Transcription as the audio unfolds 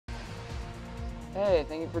Hey,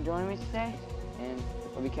 thank you for joining me today, and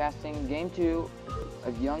we'll be casting Game 2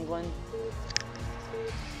 of Younglin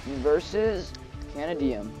versus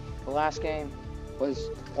Canadium. The last game was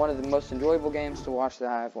one of the most enjoyable games to watch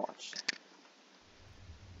that I've watched.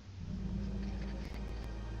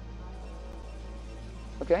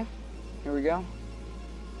 Okay, here we go.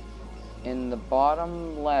 In the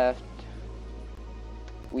bottom left,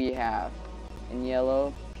 we have, in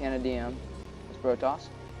yellow, Canadium as Protoss.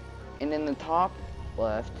 And in the top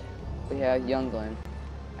left, we have Younglin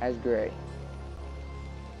as gray.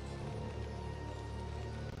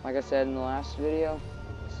 Like I said in the last video,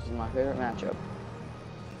 this is my favorite matchup.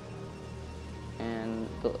 And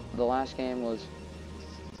the last game was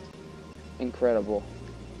incredible.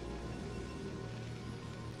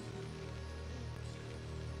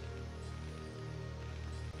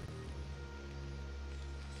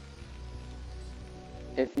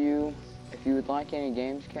 If you would like any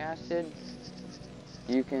games casted,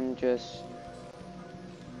 you can just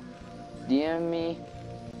DM me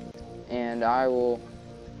and I will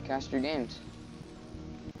cast your games.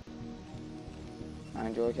 I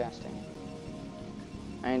enjoy casting.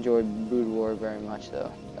 I enjoy Brood War very much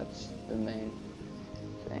though. That's the main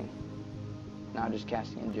thing. Not just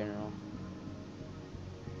casting in general,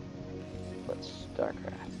 but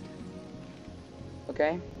StarCraft.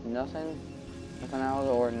 Okay, nothing out of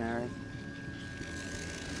the ordinary.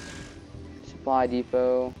 Supply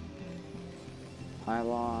depot,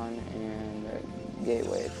 pylon, and a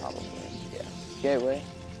gateway probably. Yeah, gateway.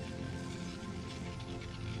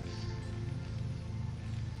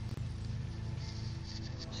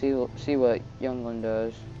 See what Younglin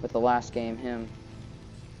does with the last game. Him.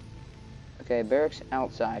 Okay, barracks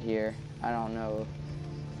outside here. I don't know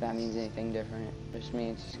if that means anything different. It just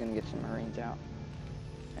means he's gonna get some Marines out,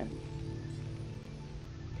 and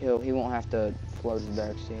he won't have to float his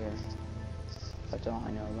barracks to here. That's all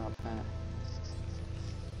I know about that.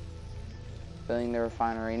 Building the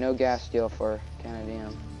refinery. No gas steel for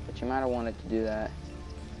Canadium, but you might have wanted to do that.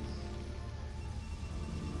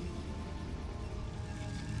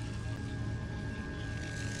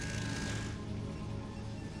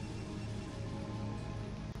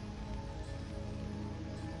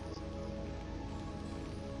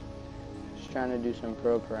 Just trying to do some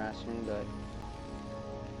probe harassing, but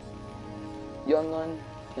Younglin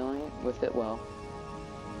dealing with it well.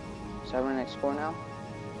 Cybernetics 4 now.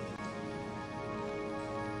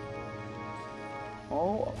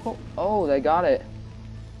 Oh, they got it.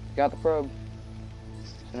 Got the probe.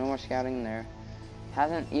 So no more scouting there.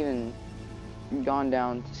 Hasn't even gone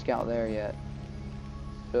down to scout there yet.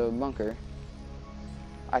 So bunker.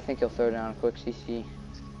 I think he'll throw down a quick CC.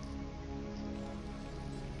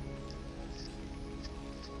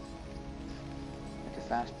 Like a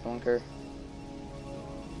fast bunker.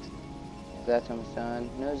 That's almost done.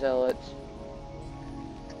 No zealots.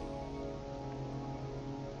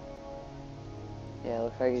 Yeah,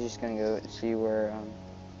 looks like he's just gonna go see where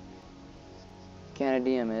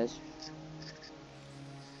Canadium is,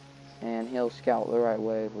 and he'll scout the right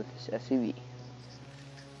way with his SCV.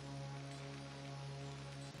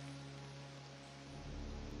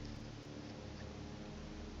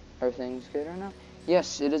 Everything's good right now?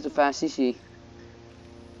 Yes, it is a fast CC,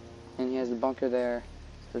 and he has the bunker there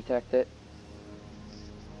to protect it.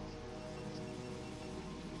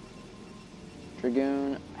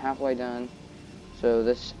 Dragoon halfway done, so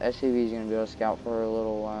this SCV is going to be able to scout for a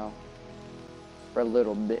little while, for a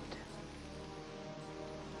little bit.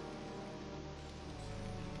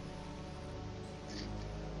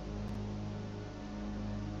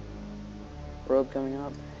 Probe coming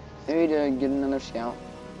up, maybe to get another scout.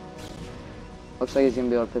 Looks like he's going to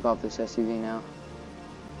be able to pick off this SCV now.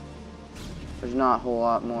 There's not a whole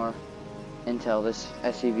lot more intel this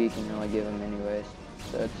SCV can really give him anyways,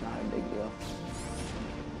 so it's not a big deal.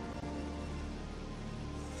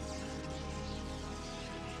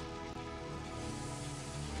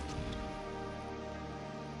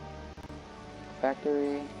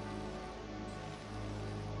 Factory.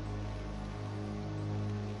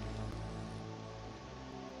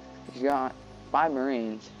 He's got 5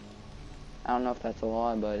 Marines. I don't know if that's a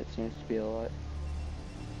lot, but it seems to be a lot.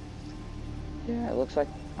 Yeah, it looks like...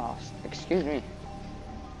 Oh, excuse me.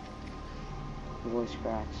 Voice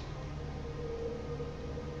cracks.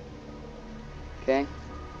 Okay.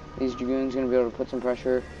 These Dragoons going to be able to put some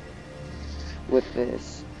pressure with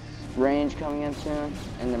this range coming in soon,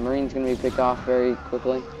 and the Marine's going to be picked off very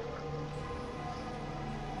quickly.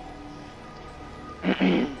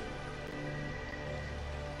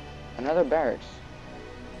 Another barracks.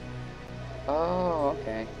 Oh,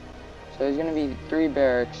 okay. So there's going to be 3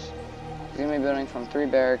 barracks. He's going to be building from 3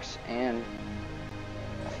 barracks and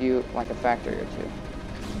few, like a factory or two.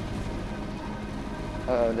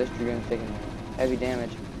 Uh-oh, this Dragoon's taking heavy damage.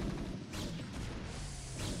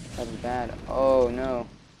 That's bad. Oh, no.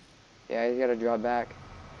 Yeah, he's got to draw back.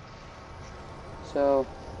 So,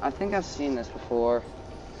 I think I've seen this before.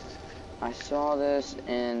 I saw this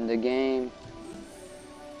in the game.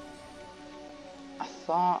 I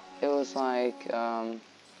thought it was like, I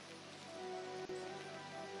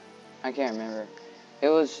can't remember. It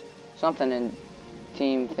was something in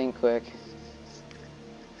Team Think Quick.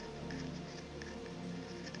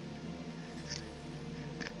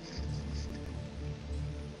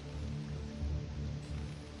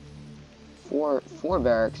 Four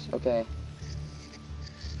barracks, okay.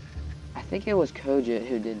 I think it was Kojit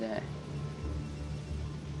who did that.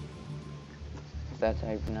 If that's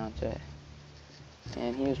how you pronounce it.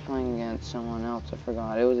 And he was playing against someone else, I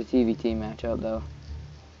forgot. It was a TVT matchup though.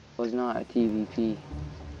 It was not a TVP.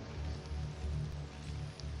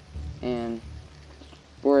 And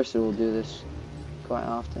Boris will do this quite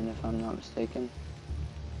often if I'm not mistaken.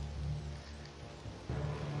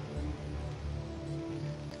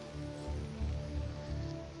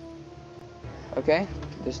 Okay,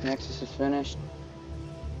 this Nexus is finished.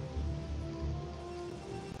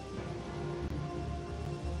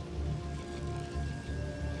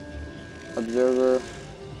 Observer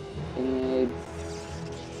being made.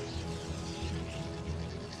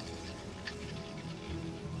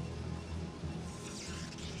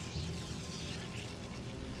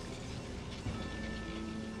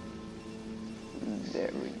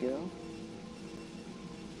 There we go.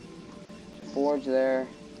 Forge there.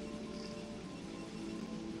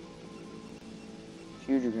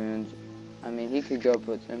 Few Dragoons. I mean, he could go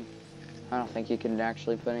put them. I don't think he could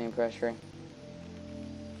actually put any pressure.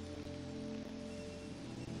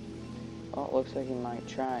 Oh, it looks like he might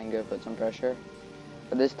try and go put some pressure.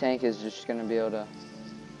 But this tank is just going to be able to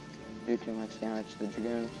do too much damage to the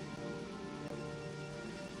Dragoons.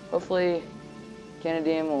 Hopefully,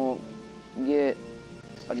 Canadium will get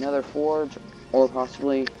another forge, or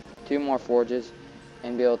possibly 2 more forges,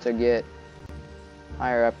 and be able to get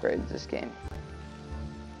higher upgrades this game.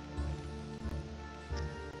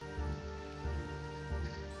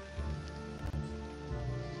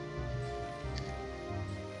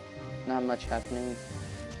 Not much happening.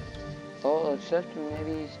 Oh, except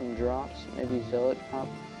maybe some drops, maybe Zealot drop.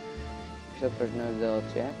 Except there's no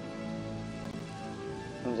Zealots yet.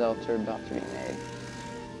 Some Zealots are about to be made.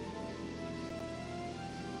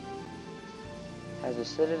 Has a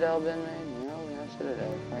Citadel been made? No, no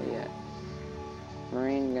Citadel quite yet.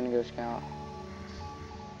 Marine gonna go scout.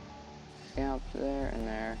 Scout there and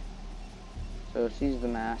there. So sees the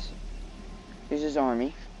mass. Here's his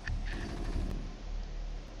army.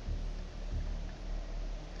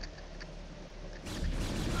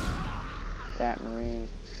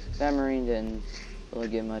 That Marine didn't really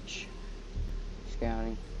get much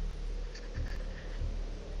scouting.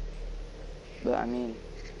 But I mean,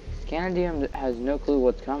 Canadium has no clue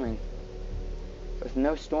what's coming. With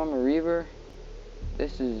no Storm or Reaver,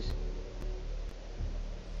 this is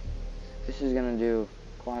gonna do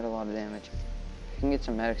quite a lot of damage. You can get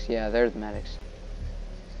some medics. Yeah, there's medics.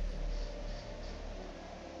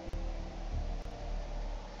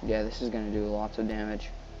 Yeah, this is gonna do lots of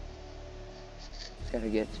damage. Gotta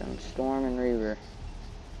get some Storm and Reaver.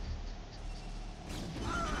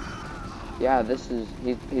 Yeah, this is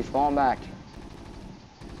he's falling back.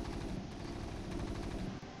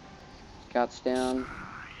 Scouts down.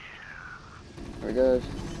 There it goes.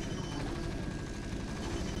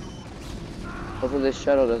 Hopefully this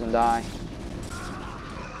shuttle doesn't die.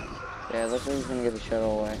 Yeah, looks like he's gonna get the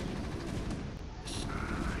shuttle away.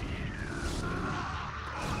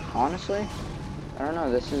 Honestly, I don't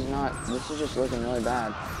know, this is just looking really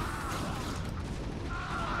bad.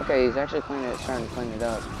 Okay, he's actually starting to clean it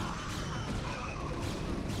up.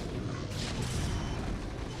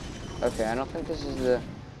 Okay, I don't think this is the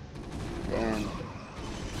end.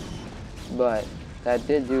 But that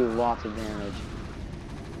did do lots of damage.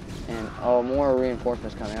 And, oh, more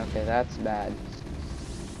reinforcements coming. Okay, that's bad.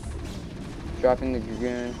 Dropping the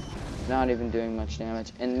Dragoon, not even doing much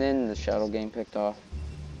damage. And then the shuttle getting picked off.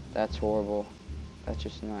 That's horrible. That's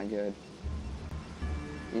just not good.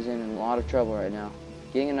 He's in a lot of trouble right now.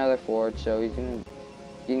 Getting another forge, so he's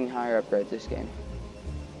getting higher upgrades this game.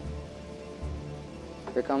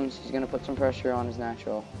 Here comes, he's gonna put some pressure on his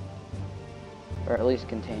natural. Or at least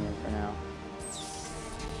contain him for now.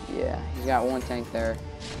 Yeah, he's got one tank there.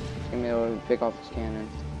 He's gonna be able to pick off his cannon.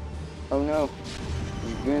 Oh no!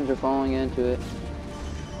 His goons are falling into it.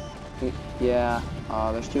 Yeah,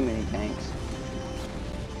 oh, there's too many tanks.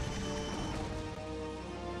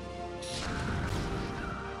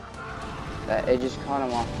 that it just caught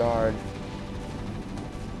him off guard.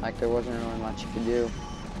 Like there wasn't really much you could do.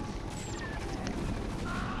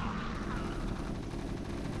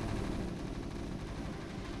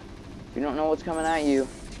 If you don't know what's coming at you,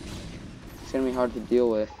 it's gonna be hard to deal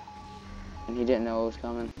with. And he didn't know it was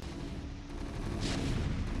coming.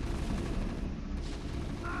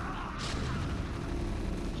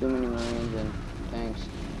 Too many Marines and tanks.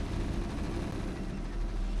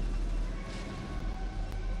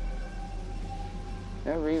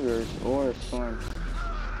 They're Reavers or a Storm.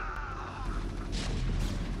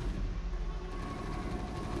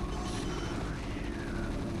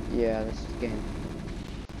 Yeah, this is game.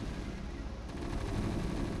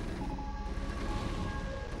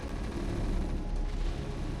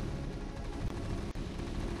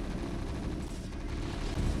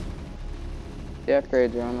 The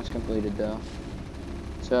upgrades are almost completed though.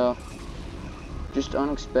 So, just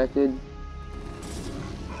unexpected.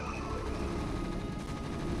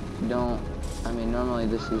 I mean, normally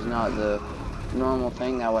this is not the normal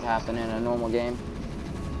thing that would happen in a normal game.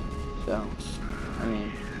 So, I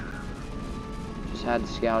mean, just had to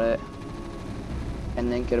scout it. And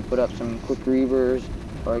then could have put up some quick Reavers,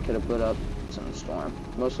 or I could have put up some Storm.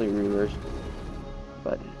 Mostly Reavers,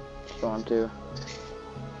 but Storm too.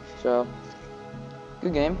 So,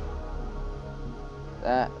 good game.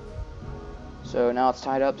 So now it's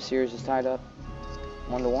tied up. The series is tied up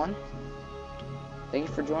 1-1. Thank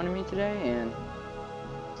you for joining me today, and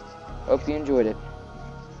hope you enjoyed it.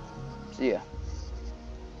 See ya.